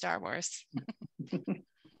something in Star Wars.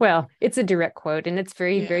 Well, it's a direct quote and it's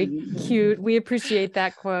very, very cute. We appreciate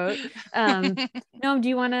that quote. Noam, do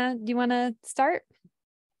you want to start?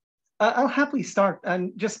 I'll happily start.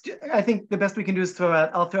 And I think the best we can do is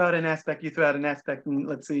I'll throw out an aspect, you throw out an aspect, and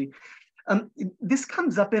let's see. This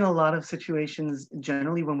comes up in a lot of situations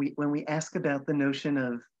generally when we ask about the notion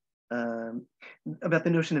of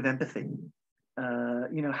empathy.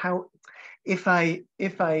 How if I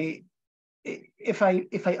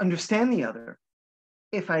understand the other,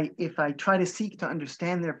 if I try to seek to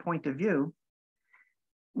understand their point of view,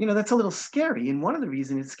 that's a little scary. And one of the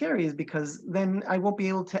reasons it's scary is because then I won't be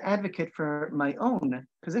able to advocate for my own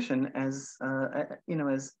position as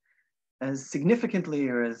significantly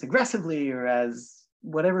or as aggressively or as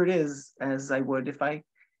whatever it is as I would if I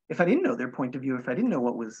didn't know their point of view, if I didn't know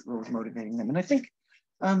what was motivating them. And I think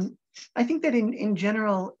that in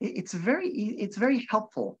general, it's very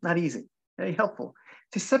helpful, not easy, very helpful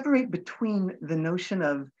to separate between the notion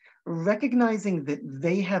of recognizing that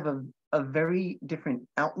they have a very different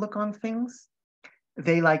outlook on things.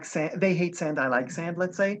 They like sand, they hate sand, I like sand,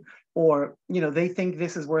 let's say, or they think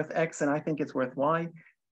this is worth X and I think it's worth Y.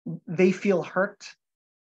 They feel hurt,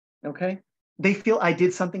 okay? They feel I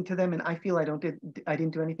did something to them and I feel I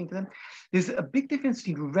didn't do anything to them. There's a big difference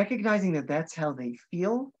between recognizing that that's how they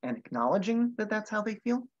feel and acknowledging that that's how they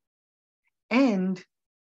feel, and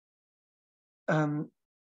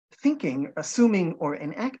thinking, assuming, or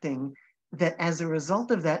enacting that as a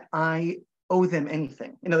result of that, I owe them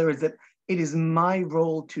anything. In other words, that it is my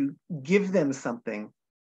role to give them something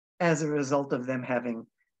as a result of them having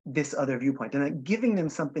this other viewpoint. And that giving them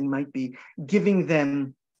something might be giving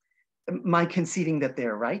them my conceding that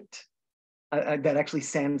they're right, that actually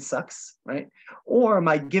sand sucks, right? Or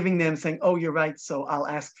my giving them saying, oh, you're right, so I'll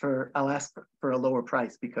ask for a lower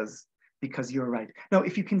price because you're right. Now,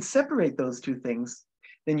 if you can separate those two things,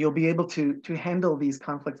 then you'll be able to handle these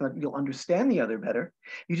conflicts. You'll understand the other better.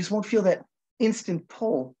 You just won't feel that instant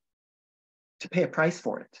pull to pay a price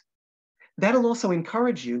for it. That'll also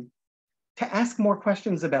encourage you to ask more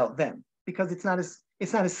questions about them because it's not as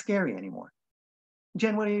scary anymore.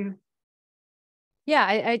 Jen, what do you? Yeah,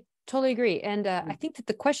 I totally agree. And I think that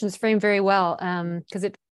the question is framed very well because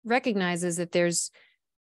it recognizes that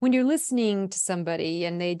when you're listening to somebody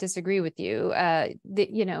and they disagree with you,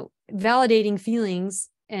 validating feelings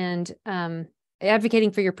and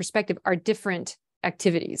advocating for your perspective are different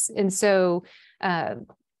activities. And so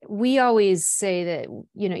we always say that,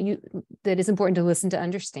 that it's important to listen to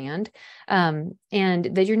understand, and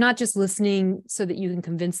that you're not just listening so that you can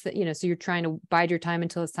convince that, so you're trying to bide your time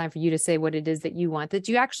until it's time for you to say what it is that you want, that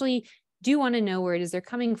you actually do want to know where it is they're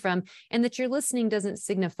coming from, and that your listening doesn't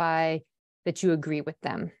signify that you agree with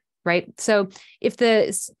them. Right. So to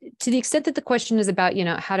the extent that the question is about,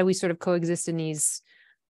 how do we sort of coexist in these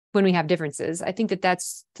when we have differences, I think that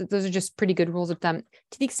those are just pretty good rules of thumb.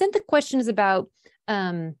 To the extent the question is about,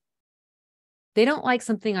 they don't like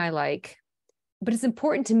something I like, but it's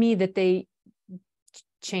important to me that they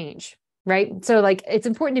change. Right. So like, it's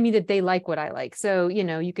important to me that they like what I like. So,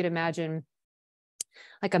 you could imagine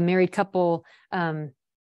like a married couple,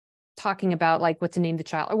 talking about like what to name the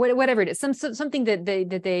child or whatever it is, something that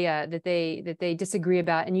they disagree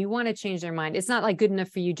about, and you want to change their mind. It's not like good enough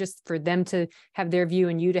for you just for them to have their view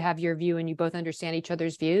and you to have your view, and you both understand each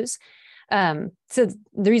other's views. So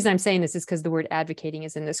the reason I'm saying this is because the word advocating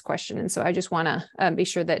is in this question, and so I just want to make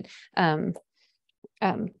sure that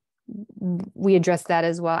we address that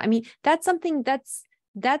as well. I mean, that's something that's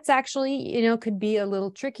actually could be a little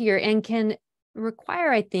trickier and can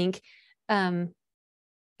require, I think,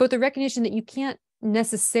 both the recognition that you can't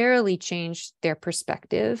necessarily change their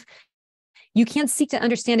perspective. You can't seek to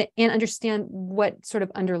understand it and understand what sort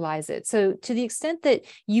of underlies it. So to the extent that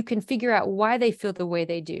you can figure out why they feel the way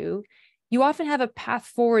they do, you often have a path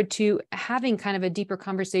forward to having kind of a deeper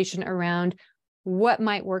conversation around what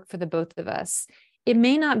might work for the both of us. It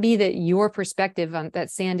may not be that your perspective on that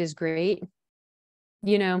sand is great,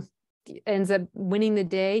 ends up winning the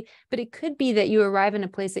day, but it could be that you arrive in a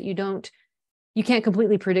place that you can't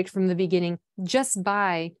completely predict from the beginning just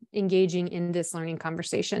by engaging in this learning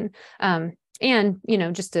conversation. And,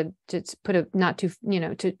 just to put to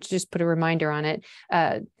just put a reminder on it,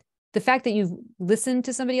 the fact that you've listened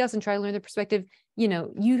to somebody else and try to learn their perspective,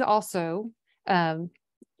 you also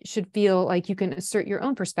should feel like you can assert your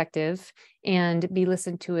own perspective and be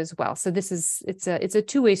listened to as well. So it's a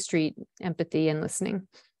two-way street, empathy and listening.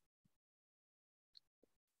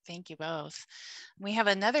 Thank you both. We have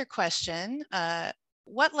another question.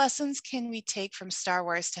 What lessons can we take from Star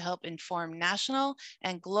Wars to help inform national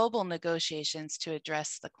and global negotiations to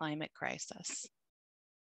address the climate crisis?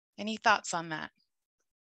 Any thoughts on that?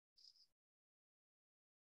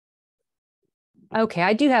 Okay,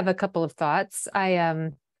 I do have a couple of thoughts.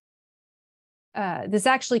 This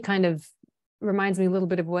actually kind of reminds me a little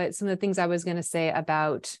bit of what some of the things I was going to say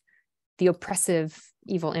about the oppressive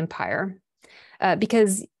evil empire.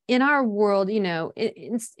 Because in our world, in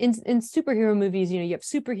superhero movies, you have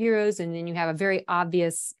superheroes, and then you have a very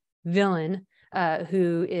obvious villain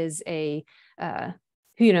who is who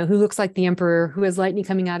looks like the emperor, who has lightning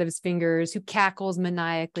coming out of his fingers, who cackles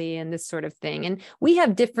maniacally, and this sort of thing. And we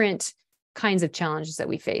have different kinds of challenges that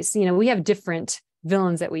we face. We have different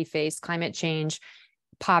villains that we face: climate change,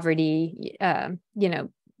 poverty, the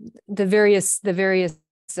various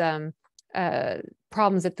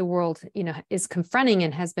problems that the world, is confronting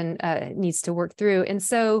and has been needs to work through. And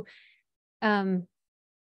so I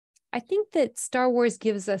think that Star Wars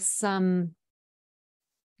gives us some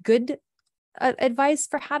good advice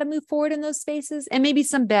for how to move forward in those spaces, and maybe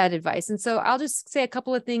some bad advice. And so I'll just say a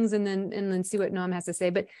couple of things and then see what Noam has to say.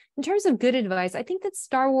 But in terms of good advice, I think that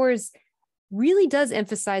Star Wars really does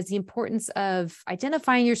emphasize the importance of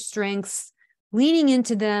identifying your strengths, leaning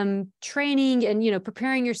into them, training, and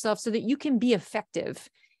preparing yourself so that you can be effective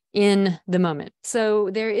in the moment. So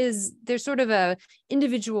there's sort of a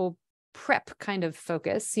individual prep kind of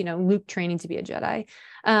focus, Luke training to be a Jedi.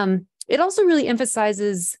 It also really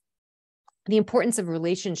emphasizes the importance of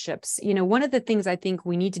relationships. One of the things I think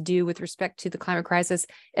we need to do with respect to the climate crisis,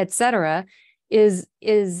 et cetera, is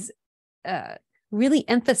really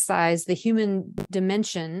emphasize the human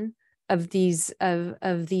dimension of these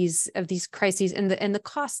crises and the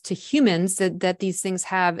cost to humans that these things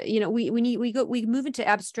have. We move into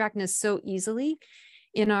abstractness so easily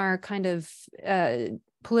in our kind of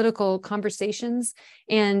political conversations,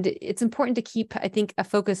 and it's important to keep, I think, a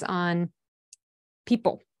focus on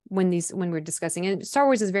people when we're discussing. And Star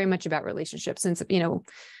Wars is very much about relationships, and the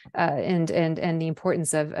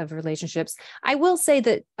importance of relationships. I will say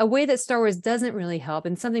that a way that Star Wars doesn't really help,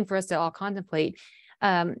 and something for us to all contemplate,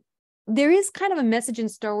 there is kind of a message in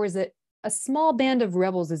Star Wars that a small band of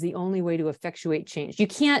rebels is the only way to effectuate change. You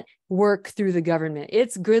can't work through the government.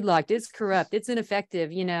 It's gridlocked, it's corrupt, it's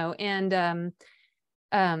ineffective, and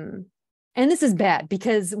this is bad,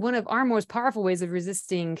 because one of our most powerful ways of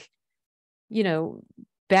resisting,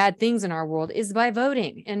 bad things in our world is by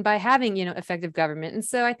voting and by having, effective government. And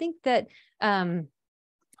so I think that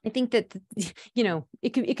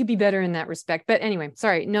it could be better in that respect. But anyway,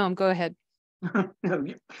 sorry, Noam, go ahead.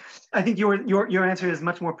 I think your answer is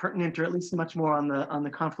much more pertinent, or at least much more on the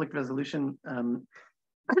conflict resolution and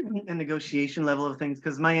negotiation level of things,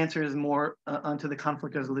 because my answer is more onto the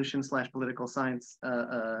conflict resolution / political science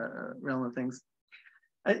realm of things.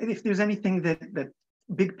 If there's anything that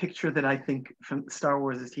big picture that I think from Star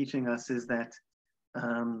Wars is teaching us is that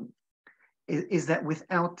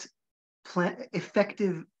without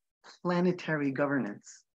effective planetary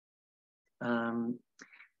governance,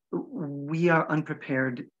 we are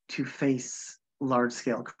unprepared to face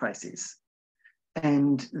large-scale crises.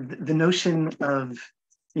 And the notion of,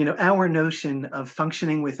 our notion of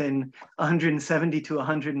functioning within 170 to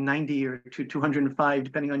 190 or to 205,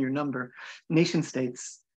 depending on your number, nation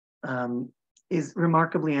states is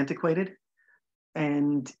remarkably antiquated,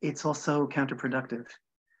 and it's also counterproductive.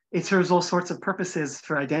 It serves all sorts of purposes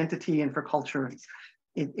for identity and for culture.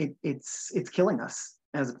 It's killing us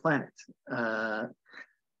as a planet.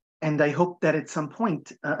 And I hope that at some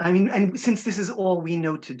point, and since this is all we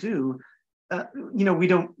know to do, we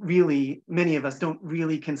don't really, many of us don't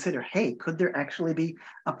really consider, hey, could there actually be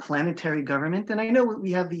a planetary government? And I know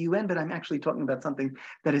we have the UN, but I'm actually talking about something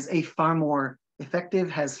that is far more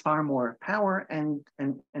effective, has far more power, and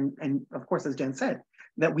of course, as Jen said,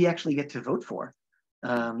 that we actually get to vote for,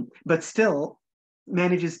 but still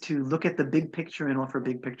manages to look at the big picture and offer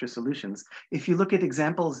big picture solutions. If you look at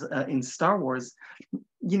examples in Star Wars,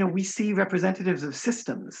 we see representatives of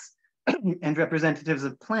systems and representatives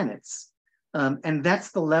of planets. And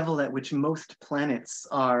that's the level at which most planets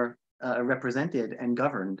are represented and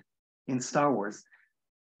governed in Star Wars.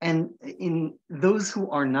 And in those who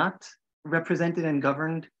are not represented and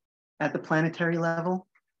governed at the planetary level,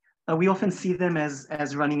 we often see them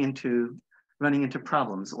as running into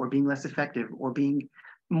problems, or being less effective, or being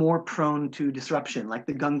more prone to disruption, like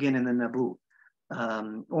the Gungan and the Naboo.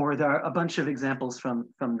 Or there are a bunch of examples from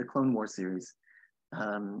the Clone Wars series.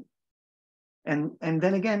 And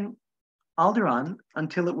then again, Alderaan,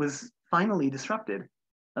 until it was finally disrupted,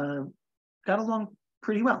 got along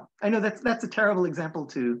pretty well. I know that's a terrible example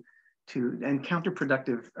and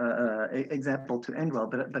counterproductive example to end well,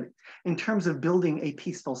 but in terms of building a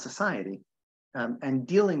peaceful society and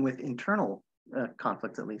dealing with internal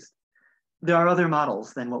conflicts, at least, there are other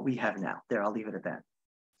models than what we have now. There, I'll leave it at that.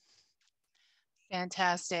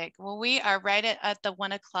 Fantastic. Well, we are right at the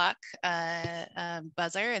 1 o'clock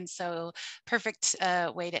buzzer, and so perfect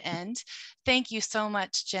way to end. Thank you so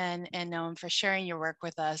much, Jen and Noam, for sharing your work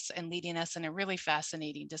with us and leading us in a really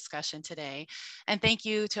fascinating discussion today. And thank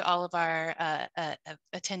you to all of our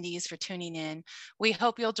attendees for tuning in. We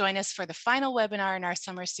hope you'll join us for the final webinar in our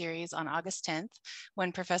summer series on August 10th,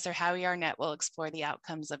 when Professor Howie Arnett will explore the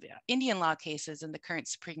outcomes of Indian law cases in the current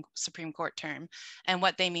Supreme Court term and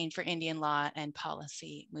what they mean for Indian law and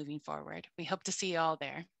policy moving forward. We hope to see you all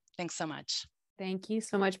there. Thanks so much. Thank you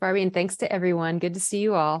so much, Barbie. And thanks to everyone. Good to see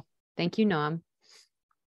you all. Thank you, Noam.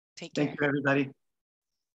 Take care. Thank you, everybody.